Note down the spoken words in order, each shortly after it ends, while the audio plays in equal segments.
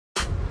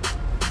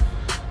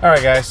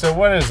Alright guys, so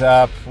what is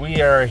up?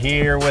 We are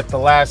here with the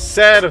last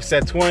set of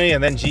set 20,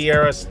 and then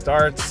G-Era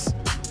starts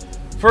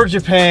for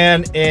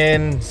Japan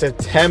in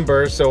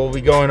September, so we'll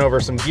be going over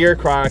some Gear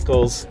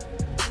Chronicles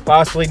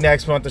possibly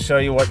next month to show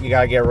you what you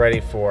gotta get ready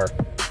for.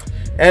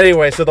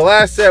 Anyway, so the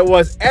last set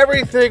was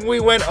everything we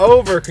went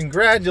over.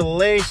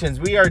 Congratulations,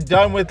 we are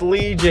done with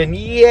Legion.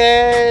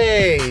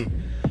 Yay!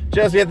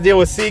 Just we have to deal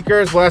with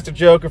Seekers, Blaster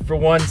Joker for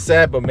one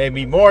set, but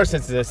maybe more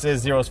since this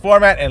is Zero's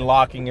format and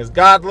locking is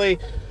godly.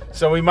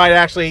 So we might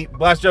actually,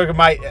 Blaster Joker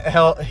might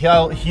have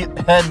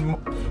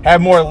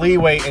more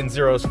leeway in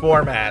Zero's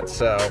format.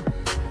 So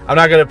I'm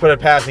not going to put it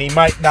past him. He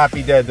might not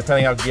be dead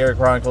depending on how Gear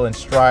Chronicle and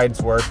Strides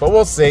work, but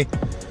we'll see.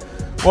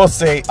 We'll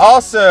see.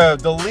 Also,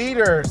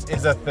 Deleters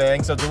is a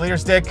thing. So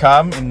Deleters did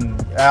come,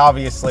 and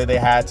obviously they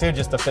had to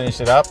just to finish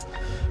it up.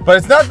 But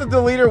it's not the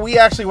Deleter we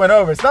actually went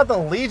over. It's not the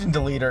Legion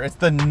Deleter. It's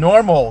the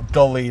normal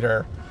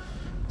Deleter.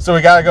 So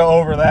we got to go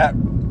over that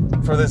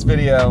for this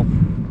video.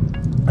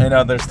 I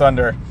know there's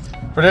thunder.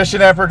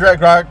 Perdition Emperor,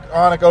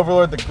 Draconic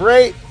Overlord the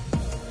Great,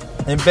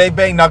 and Big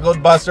Bang Knuckle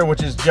Buster,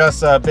 which is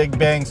just Big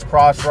Bang's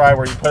cross ride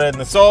where you put it in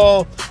the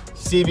soul,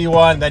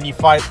 CV1, then you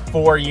fight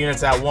 4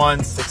 units at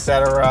once,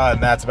 etc.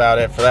 And that's about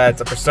it for that. It's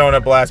a Persona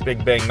Blast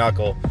Big Bang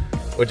Knuckle,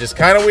 which is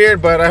kind of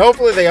weird, but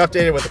hopefully they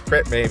update it with a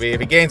crit maybe.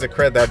 If he gains a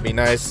crit, that'd be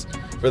nice.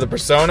 For the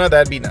Persona,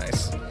 that'd be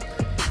nice.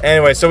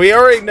 Anyway, so we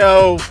already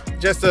know,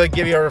 just to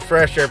give you a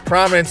refresher,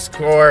 Prominence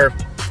Core,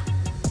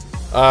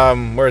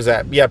 where's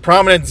that? Yeah,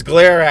 Prominence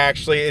Glare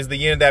actually is the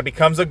unit that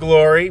becomes a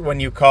glory when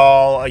you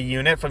call a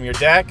unit from your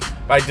deck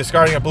by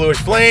discarding a bluish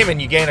flame,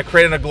 and you gain a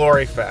crit and a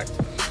glory effect.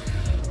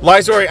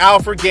 Lysori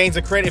Alfred gains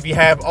a crit if you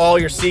have all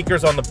your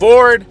Seekers on the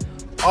board.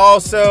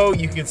 Also,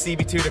 you can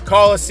CB2 to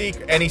call a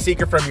any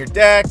Seeker from your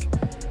deck,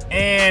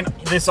 and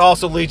this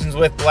also legions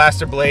with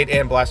Blaster Blade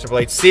and Blaster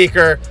Blade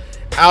Seeker.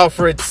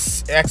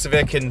 Alfred's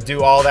Exivit can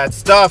do all that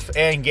stuff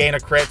and gain a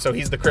crit, so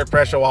he's the crit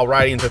pressure while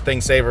riding into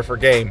Thing Saver for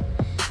game.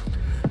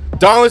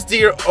 Dauntless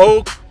Deer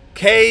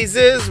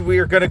Okazes, we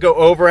are going to go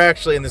over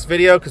actually in this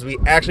video because we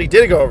actually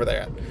did go over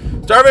that.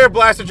 Starvator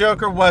Blaster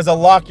Joker was a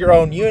lock your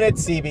own unit,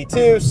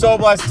 CB2. Soul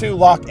Blast 2,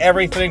 lock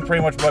everything,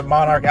 pretty much what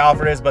Monarch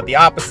Alfred is, but the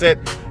opposite.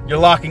 You're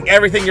locking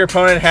everything your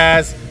opponent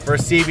has for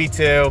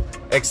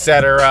CB2,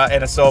 etc.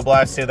 And a Soul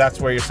Blast 2, that's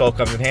where your soul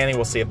comes in handy.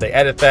 We'll see if they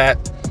edit that.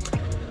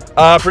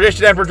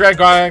 Perdition Emperor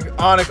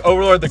Draconic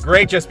Overlord the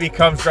Great just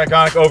becomes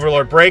Draconic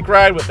Overlord Break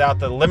Ride without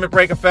the limit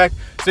break effect,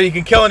 so you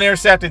can kill an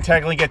intercept and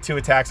technically get 2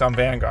 attacks on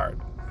Vanguard.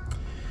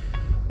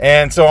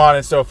 And so on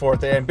and so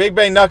forth. And Big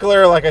Bang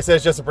Knuckler, like I said,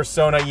 is just a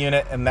Persona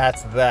unit, and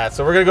that's that.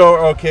 So we're going to go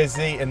over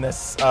OKZ in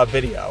this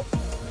video.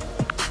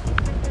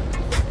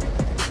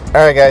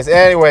 Alright guys,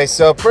 anyway,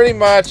 so pretty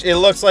much it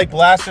looks like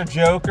Blaster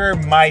Joker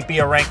might be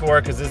a rank war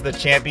because this is the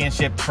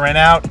championship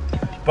printout.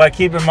 But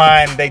keep in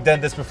mind, they've done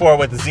this before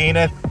with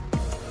Zenith.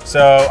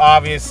 So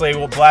obviously,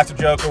 Blaster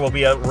Joker will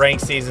be a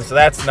ranked season, so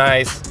that's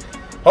nice.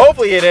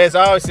 Hopefully it is.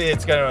 Obviously,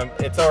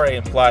 it's already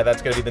implied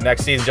that's gonna be the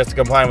next season just to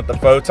comply with the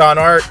photon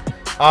art.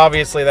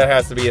 Obviously, that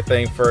has to be a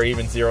thing for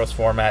even Zero's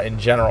format in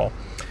general.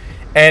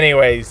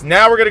 Anyways,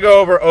 now we're gonna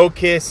go over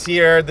Okis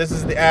here. This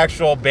is the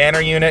actual banner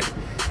unit,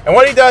 and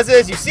what he does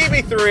is you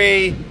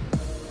CB3,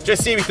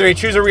 just CB3,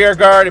 choose a rear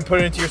guard and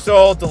put it into your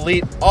soul.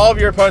 Delete all of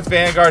your opponent's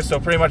Vanguard, so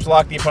pretty much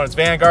lock the opponent's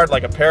Vanguard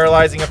like a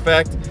paralyzing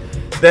effect.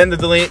 Then the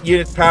delete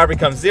unit's power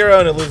becomes 0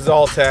 and it loses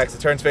all attacks.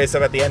 It turns face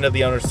up at the end of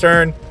the owner's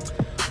turn.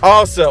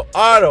 Also,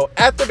 auto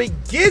at the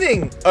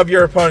beginning of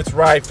your opponent's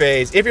ride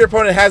phase. If your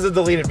opponent has a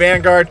deleted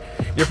Vanguard,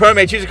 your opponent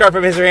may choose a card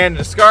from his or her hand and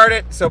discard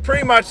it. So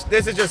pretty much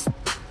this is just,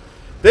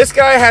 this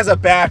guy has a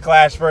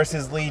backlash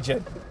versus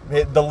Legion,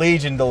 the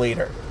Legion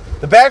Deleter.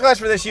 The backlash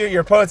for this unit,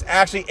 your opponent's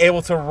actually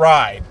able to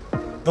ride.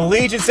 The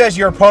Legion says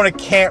your opponent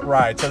can't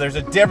ride. So there's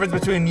a difference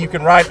between you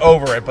can ride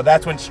over it, but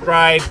that's when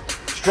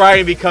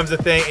striding becomes a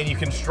thing and you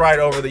can stride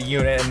over the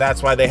unit, and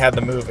that's why they had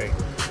the moving.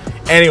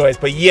 Anyways,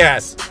 but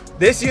yes,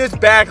 this unit's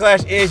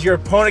backlash is your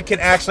opponent can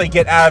actually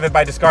get out of it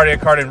by discarding a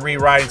card and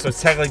re-riding, so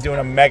it's technically doing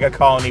a mega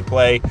colony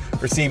play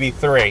for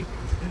CB3.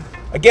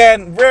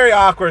 Again, very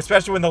awkward,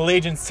 especially when the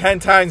Legion's 10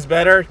 times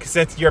better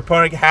since your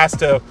opponent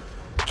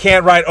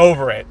can't ride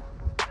over it.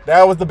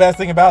 That was the best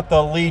thing about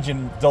the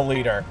Legion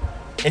Deleter.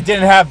 It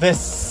didn't have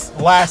this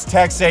last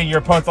text saying your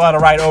opponent's allowed to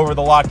ride over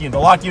the lock unit. The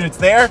lock unit's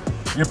there,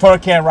 your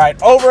opponent can't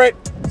ride over it,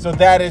 so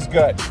that is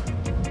good.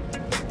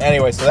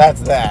 Anyway, so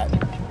that's that.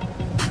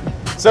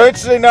 So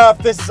interesting enough,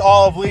 this is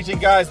all of Legion,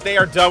 guys. They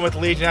are done with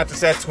Legion after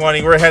set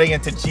 20. We're heading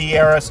into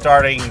G-Era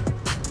starting...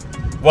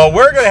 Well,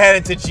 we're going to head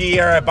into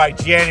G-Era by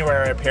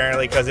January,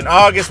 apparently, because in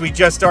August, we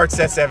just start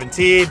set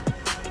 17.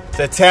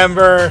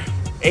 September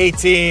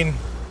 18,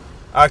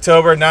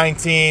 October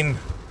 19,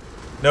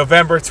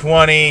 November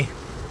 20,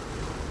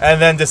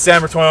 and then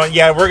December 21.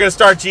 Yeah, we're going to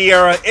start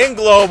G-Era in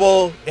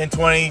Global in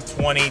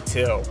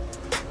 2022.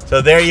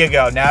 So there you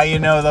go. Now you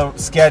know the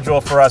schedule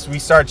for us. We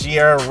start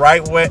G-Era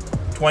right when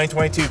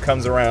 2022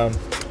 comes around.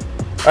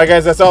 All right,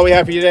 guys, that's all we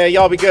have for you today.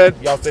 Y'all be good.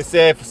 Y'all stay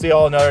safe. We'll see you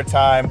all another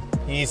time.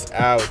 Peace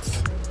out.